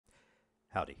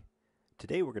Howdy.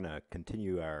 Today we're going to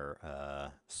continue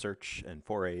our search and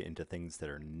foray into things that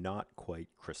are not quite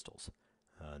crystals.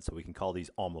 So we can call these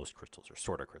almost crystals or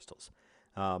sorta crystals.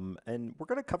 And we're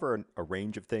going to cover a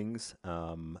range of things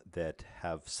that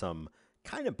have some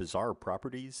kind of bizarre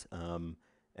properties and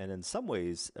in some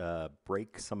ways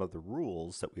break some of the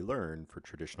rules that we learn for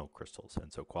traditional crystals.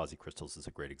 And so quasi-crystals is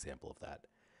a great example of that.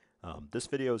 This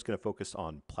video is going to focus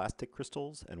on plastic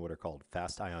crystals and what are called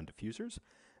fast ion diffusers.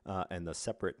 And the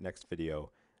separate next video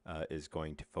is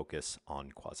going to focus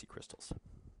on quasi-crystals.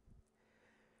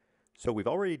 So we've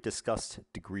already discussed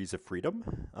degrees of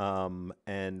freedom,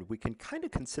 and we can kind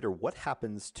of consider what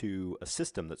happens to a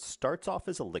system that starts off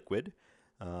as a liquid.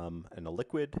 And a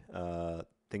liquid,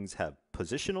 things have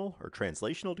positional or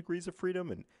translational degrees of freedom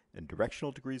and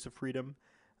directional degrees of freedom.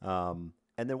 And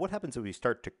then what happens if we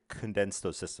start to condense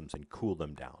those systems and cool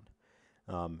them down?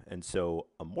 And so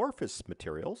amorphous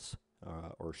materials,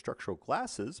 or structural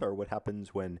glasses are what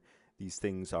happens when these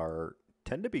things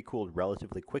tend to be cooled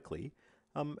relatively quickly,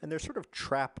 and they're sort of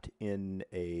trapped in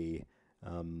a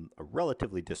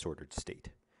relatively disordered state.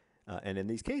 And in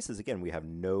these cases, again, we have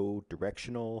no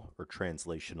directional or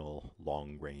translational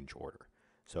long-range order.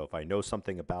 So if I know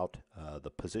something about the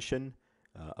position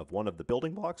of one of the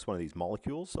building blocks, one of these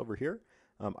molecules over here,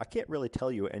 I can't really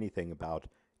tell you anything about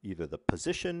either the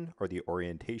position or the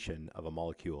orientation of a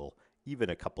molecule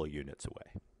even a couple of units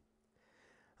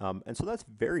away. And so that's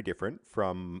very different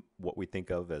from what we think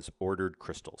of as ordered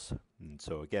crystals. And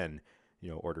so again,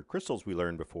 ordered crystals we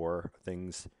learned before,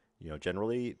 things,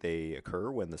 generally they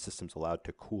occur when the system's allowed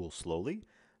to cool slowly,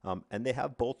 and they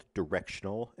have both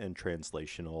directional and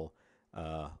translational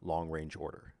long-range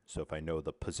order. So if I know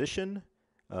the position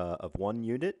of one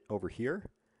unit over here,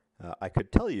 I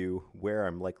could tell you where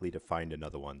I'm likely to find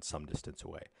another one some distance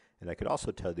away. And I could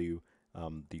also tell you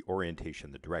the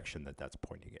orientation, the direction that that's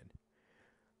pointing in.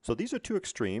 So these are two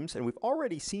extremes, and we've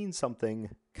already seen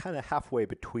something kind of halfway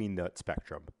between that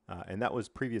spectrum, and that was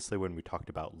previously when we talked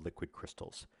about liquid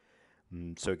crystals.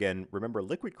 So again, remember,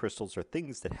 liquid crystals are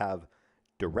things that have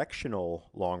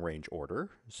directional long-range order.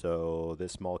 So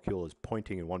this molecule is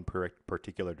pointing in one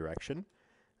particular direction,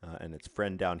 and its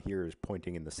friend down here is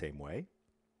pointing in the same way.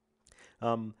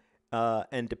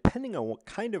 And depending on what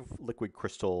kind of liquid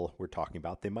crystal we're talking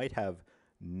about, they might have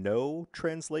no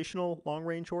translational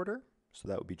long-range order. So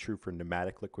that would be true for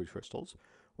pneumatic liquid crystals,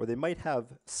 or they might have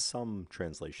some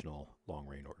translational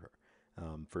long-range order.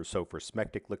 For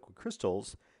smectic liquid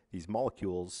crystals, these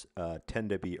molecules tend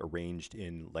to be arranged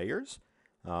in layers.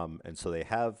 And so they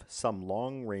have some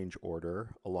long-range order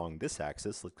along this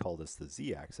axis. Let's call this the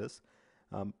z-axis.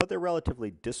 But they're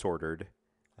relatively disordered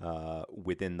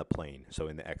within the plane, so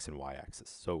in the x and y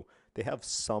axis. So they have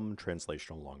some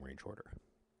translational long-range order.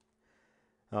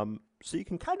 So you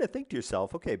can kind of think to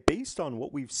yourself, okay, based on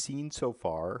what we've seen so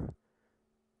far,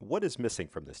 what is missing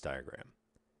from this diagram?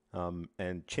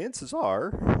 And chances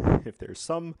are, if there's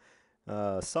some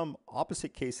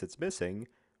opposite case that's missing,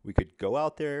 we could go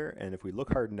out there, and if we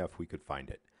look hard enough, we could find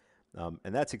it.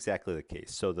 And that's exactly the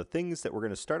case. So the things that we're going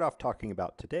to start off talking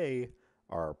about today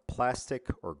are plastic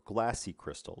or glassy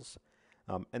crystals.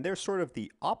 And they're sort of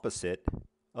the opposite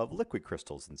of liquid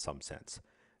crystals in some sense.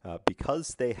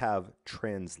 Because they have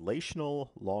translational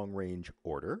long-range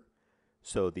order,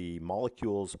 so the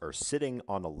molecules are sitting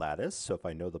on a lattice. So if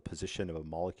I know the position of a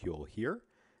molecule here,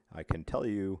 I can tell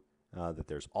you that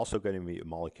there's also going to be a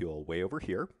molecule way over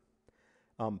here.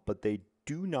 But they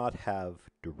do not have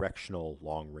directional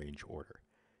long-range order.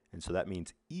 And so that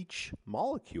means each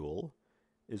molecule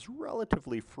is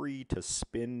relatively free to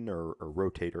spin or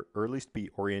rotate or at least be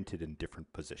oriented in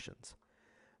different positions.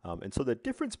 And so the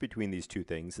difference between these two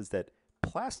things is that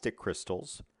plastic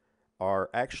crystals are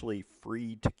actually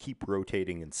free to keep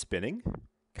rotating and spinning,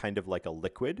 kind of like a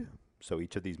liquid. So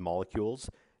each of these molecules,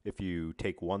 if you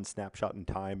take one snapshot in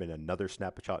time and another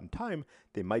snapshot in time,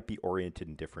 they might be oriented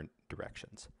in different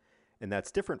directions. And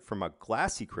that's different from a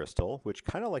glassy crystal, which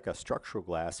kind of like a structural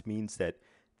glass means that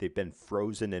they've been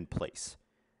frozen in place.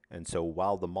 And so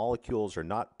while the molecules are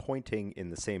not pointing in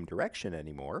the same direction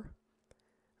anymore,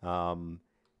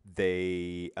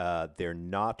 they're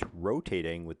not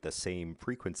rotating with the same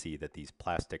frequency that these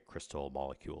plastic crystal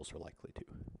molecules are likely to.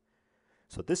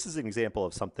 So this is an example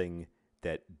of something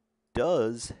that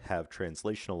does have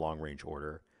translational long-range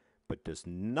order, but does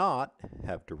not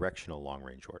have directional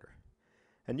long-range order.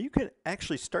 And you can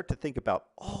actually start to think about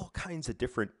all kinds of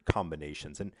different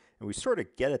combinations. And we sort of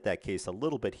get at that case a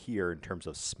little bit here in terms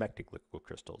of smectic liquid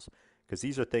crystals, because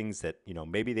these are things that,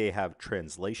 maybe they have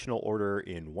translational order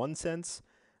in one sense,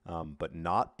 but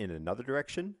not in another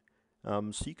direction.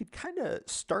 So you could kind of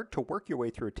start to work your way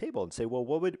through a table and say, well,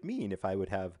 what would it mean if I would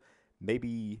have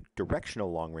maybe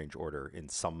directional long-range order in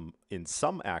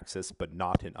some axis, but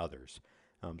not in others?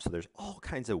 So there's all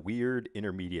kinds of weird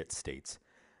intermediate states.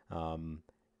 Um,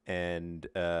 and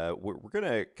we're going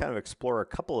to kind of explore a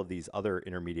couple of these other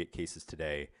intermediate cases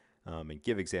today and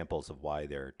give examples of why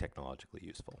they're technologically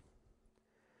useful.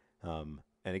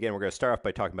 And again, we're going to start off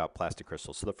by talking about plastic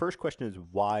crystals. So the first question is,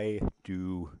 why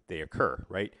do they occur,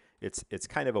 right? It's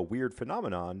kind of a weird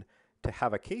phenomenon to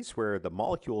have a case where the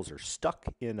molecules are stuck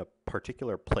in a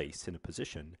particular place, in a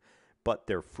position, but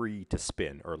they're free to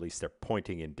spin, or at least they're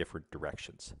pointing in different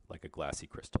directions, like a glassy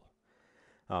crystal.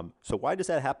 So why does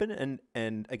that happen?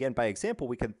 And again, by example,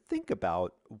 we can think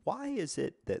about why is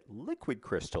it that liquid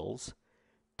crystals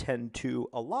tend to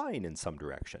align in some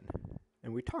direction.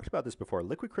 And we talked about this before.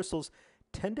 Liquid crystals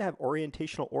tend to have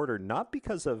orientational order not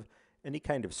because of any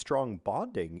kind of strong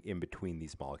bonding in between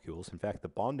these molecules. In fact, the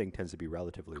bonding tends to be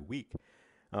relatively weak.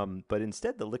 But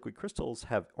instead, the liquid crystals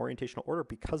have orientational order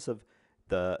because of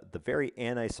the very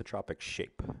anisotropic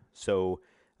shape. So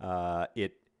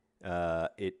it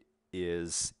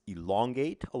is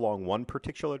elongate along one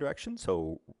particular direction.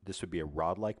 So this would be a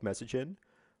rod-like mesogen,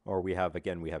 or we have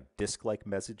disc-like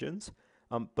mesogens.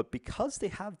 But because they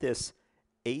have this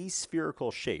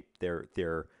aspherical shape,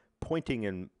 they're pointing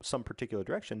in some particular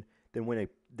direction, then when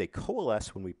they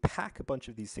coalesce, when we pack a bunch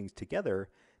of these things together,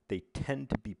 they tend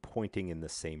to be pointing in the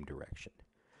same direction.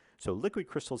 So liquid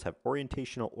crystals have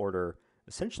orientational order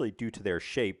essentially due to their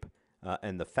shape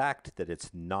and the fact that it's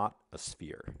not a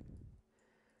sphere.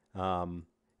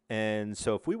 And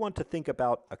so if we want to think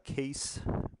about a case,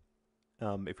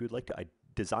 if we'd like to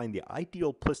design the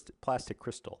ideal plastic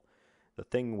crystal, the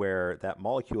thing where that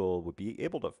molecule would be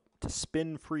able to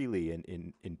spin freely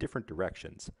in different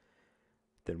directions,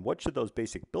 then what should those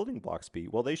basic building blocks be?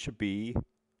 Well, they should be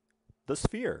the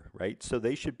sphere, right? So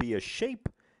they should be a shape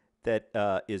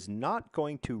that is not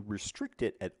going to restrict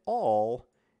it at all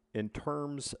in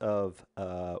terms of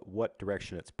what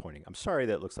direction it's pointing. I'm sorry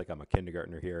that it looks like I'm a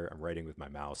kindergartner here. I'm writing with my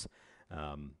mouse,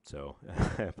 so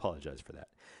I apologize for that.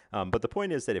 But the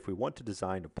point is that if we want to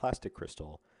design a plastic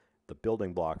crystal, the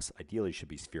building blocks ideally should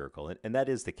be spherical, and that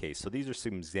is the case. So these are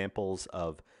some examples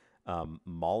of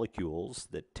molecules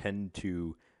that tend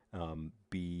to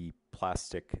be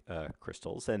plastic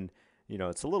crystals. And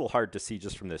it's a little hard to see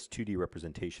just from this 2D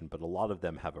representation, but a lot of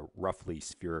them have a roughly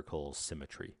spherical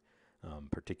symmetry,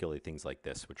 particularly things like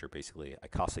this, which are basically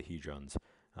icosahedrons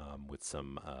with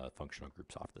some functional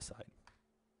groups off the side.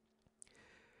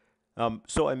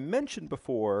 So I mentioned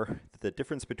before that the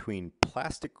difference between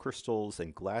plastic crystals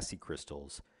and glassy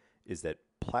crystals is that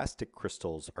plastic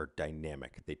crystals are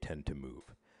dynamic. They tend to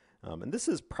move. And this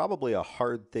is probably a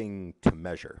hard thing to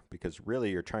measure because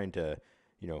really you're trying to,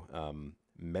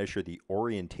 measure the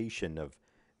orientation of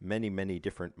many, many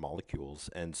different molecules.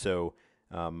 And so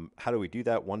how do we do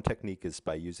that? One technique is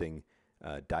by using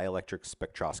dielectric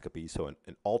spectroscopy, so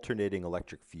an alternating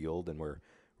electric field, and we're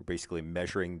basically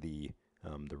measuring the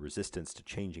resistance to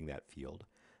changing that field.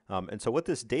 And so what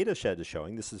this data shed is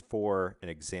showing, this is for an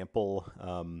example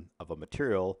of a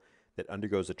material that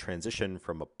undergoes a transition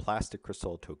from a plastic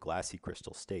crystal to a glassy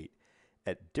crystal state.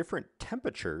 At different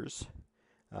temperatures,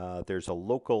 there's a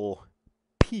local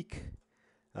peak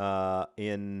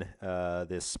in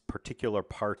this particular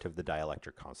part of the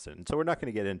dielectric constant. And so we're not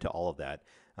going to get into all of that,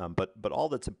 but all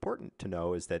that's important to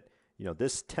know is that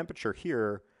this temperature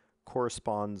here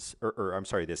corresponds, or I'm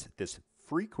sorry, this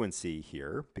frequency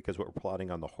here, because what we're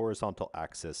plotting on the horizontal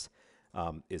axis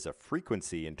is a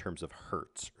frequency in terms of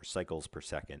hertz or cycles per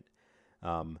second,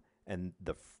 and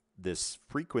this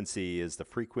frequency is the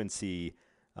frequency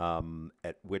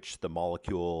at which the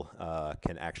molecule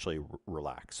can actually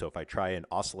relax. So if I try and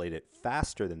oscillate it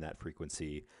faster than that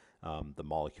frequency, the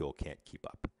molecule can't keep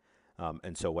up.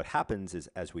 And so what happens is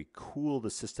as we cool the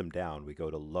system down, we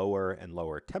go to lower and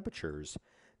lower temperatures,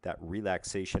 that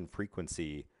relaxation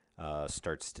frequency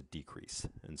starts to decrease.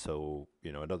 And so,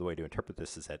 another way to interpret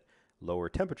this is at lower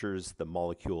temperatures, the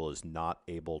molecule is not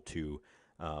able to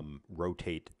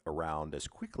rotate around as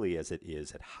quickly as it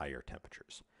is at higher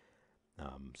temperatures.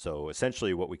 So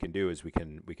essentially what we can do is we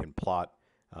can plot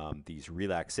these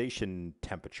relaxation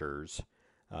temperatures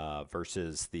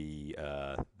versus the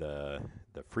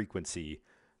frequency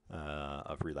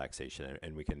of relaxation,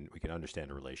 and we can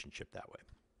understand a relationship that way.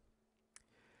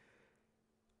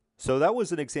 So that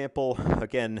was an example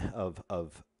again of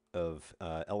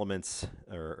elements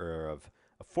or of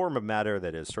a form of matter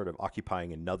that is sort of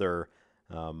occupying another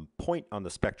point on the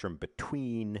spectrum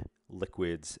between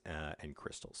liquids and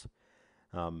crystals.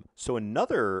 So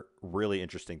another really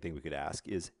interesting thing we could ask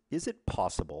is it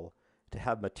possible to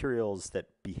have materials that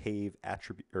behave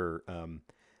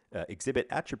exhibit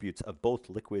attributes of both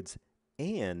liquids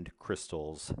and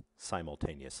crystals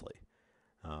simultaneously.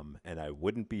 And I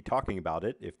wouldn't be talking about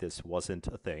it if this wasn't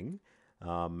a thing.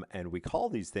 And we call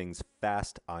these things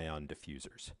fast ion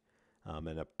diffusers.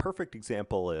 And a perfect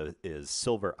example is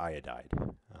silver iodide.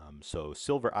 So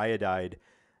silver iodide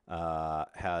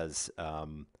has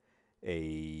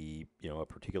a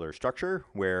particular structure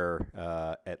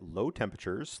where at low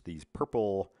temperatures, these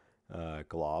purple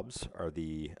globs are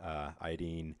the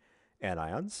iodine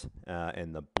anions,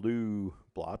 and the blue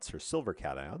blots are silver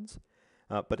cations.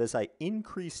 But as I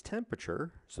increase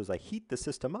temperature, so as I heat the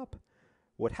system up,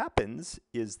 what happens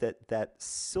is that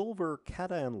silver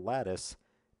cation lattice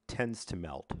tends to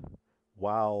melt,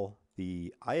 while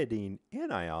the iodine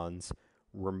anions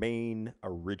remain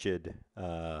a rigid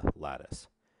lattice.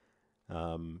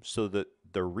 So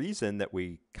the reason that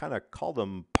we kind of call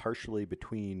them partially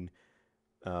between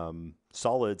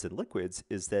solids and liquids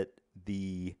is that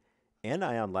the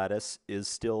anion lattice is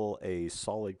still a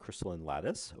solid crystalline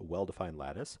lattice, a well-defined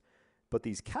lattice, but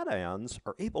these cations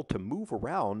are able to move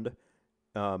around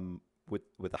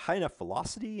with a high enough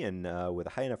velocity and with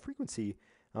a high enough frequency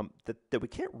that we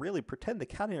can't really pretend the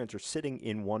cations are sitting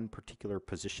in one particular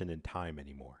position in time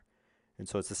anymore. And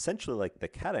so it's essentially like the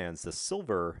cations, the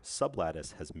silver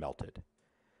sublattice has melted.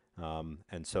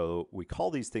 And so we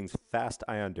call these things fast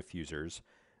ion diffusers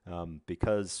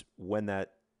because when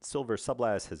that silver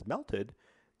sublattice has melted,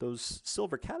 those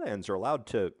silver cations are allowed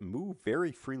to move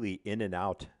very freely in and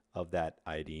out of that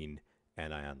iodine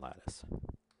anion lattice.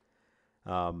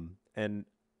 And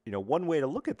one way to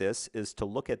look at this is to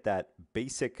look at that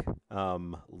basic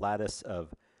lattice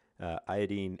of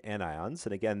iodine anions.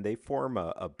 And again, they form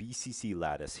a BCC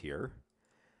lattice here.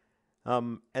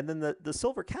 And then the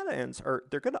silver cations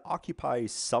they're going to occupy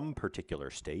some particular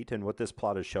state. And what this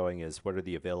plot is showing is what are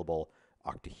the available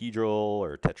octahedral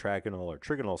or tetragonal or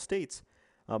trigonal states.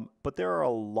 But there are a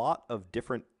lot of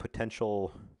different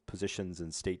potential positions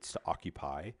and states to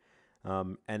occupy.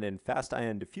 And in fast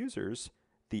ion diffusers,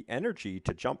 the energy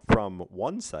to jump from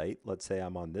one site, let's say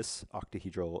I'm on this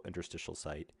octahedral interstitial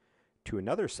site, to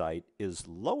another site is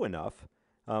low enough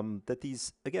that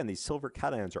these silver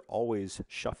cations are always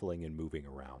shuffling and moving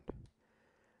around.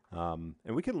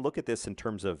 And we can look at this in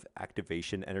terms of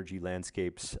activation energy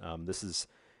landscapes. This is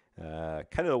kind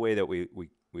of the way that we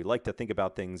like to think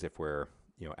about things if we're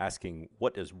asking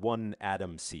what does one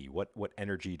atom see? What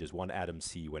energy does one atom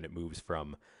see when it moves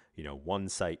from one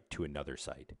site to another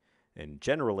site? And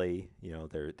generally,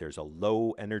 there's a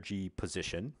low energy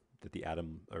position that the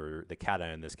atom or the cation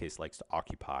in this case likes to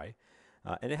occupy,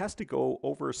 and it has to go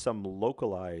over some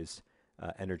localized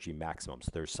energy maximum.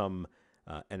 So there's some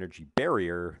energy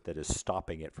barrier that is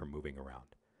stopping it from moving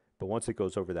around. But once it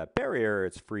goes over that barrier,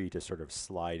 it's free to sort of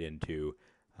slide into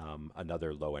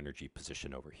another low energy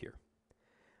position over here.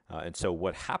 And so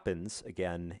what happens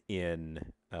again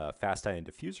in fast ion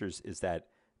diffusers is that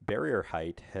barrier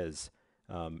height has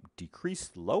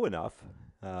decreased low enough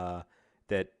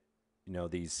that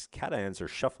these cations are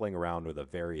shuffling around with a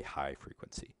very high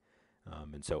frequency.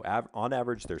 And so on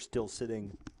average, they're still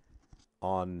sitting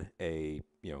on a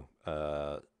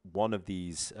one of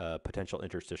these potential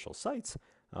interstitial sites,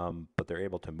 but they're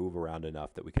able to move around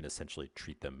enough that we can essentially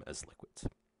treat them as liquids.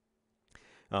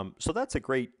 So that's a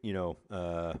great,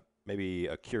 maybe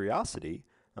a curiosity,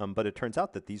 but it turns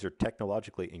out that these are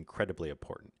technologically incredibly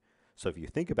important. So if you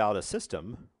think about a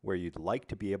system where you'd like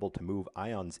to be able to move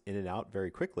ions in and out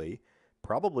very quickly,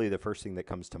 probably the first thing that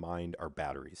comes to mind are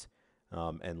batteries.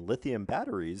 And lithium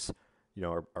batteries,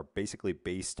 are basically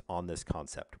based on this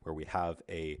concept where we have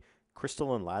a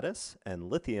crystalline lattice and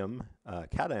lithium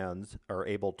cations are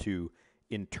able to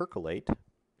intercalate,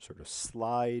 sort of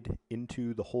slide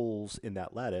into the holes in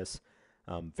that lattice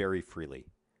very freely.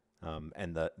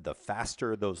 And the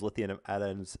faster those lithium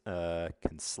atoms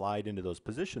can slide into those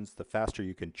positions, the faster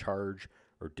you can charge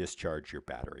or discharge your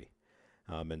battery.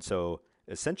 And so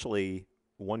essentially,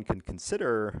 one can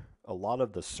consider a lot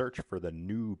of the search for the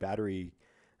new battery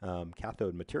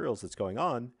cathode materials that's going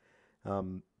on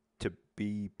to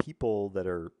be people that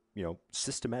are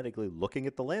systematically looking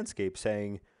at the landscape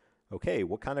saying, okay,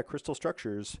 what kind of crystal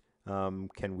structures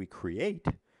can we create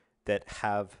that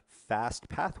have fast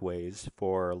pathways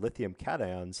for lithium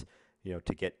cations,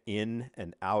 to get in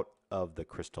and out of the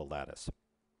crystal lattice.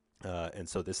 And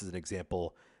so this is an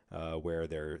example where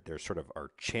there sort of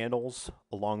are channels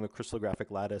along the crystallographic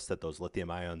lattice that those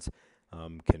lithium ions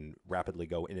can rapidly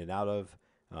go in and out of.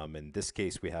 In this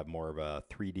case, we have more of a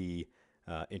 3D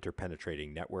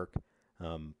interpenetrating network.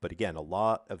 But again, a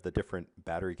lot of the different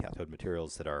battery cathode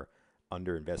materials that are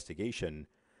under investigation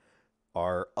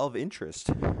are of interest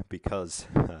because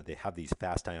they have these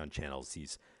fast ion channels,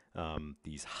 these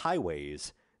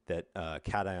highways that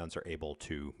cations are able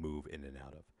to move in and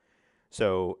out of.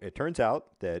 So it turns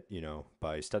out that,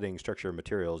 by studying structure of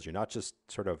materials, you're not just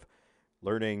sort of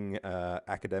learning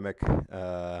academic,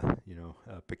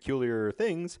 peculiar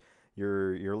things.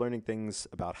 You're learning things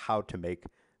about how to make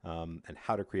and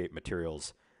how to create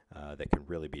materials that can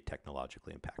really be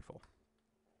technologically impactful.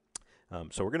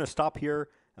 So we're going to stop here,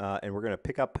 and we're going to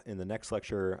pick up in the next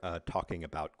lecture talking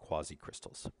about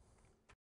quasi-crystals.